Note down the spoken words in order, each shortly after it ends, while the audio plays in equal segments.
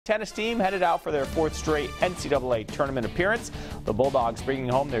Tennis team headed out for their fourth straight NCAA Tournament appearance. The Bulldogs bringing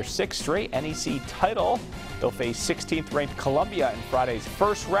home their sixth straight NEC title. They'll face 16th ranked Columbia in Friday's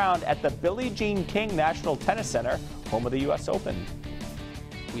first round at the Billie Jean King National Tennis Center, home of the U.S. Open.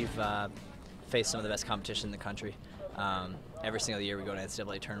 We've faced some of the best competition in the country. Every single year we go to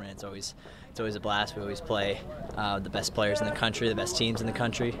NCAA tournament, it's always a blast. We always play the best players in the country, the best teams in the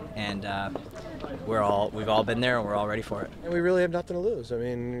country, and we've all been there and we're all ready for it. And we really have nothing to lose. I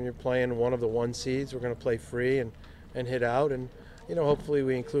mean, you're playing one of the one seeds. We're going to play free and hit out, and hopefully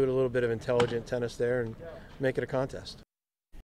we include a little bit of intelligent tennis there and make it a contest.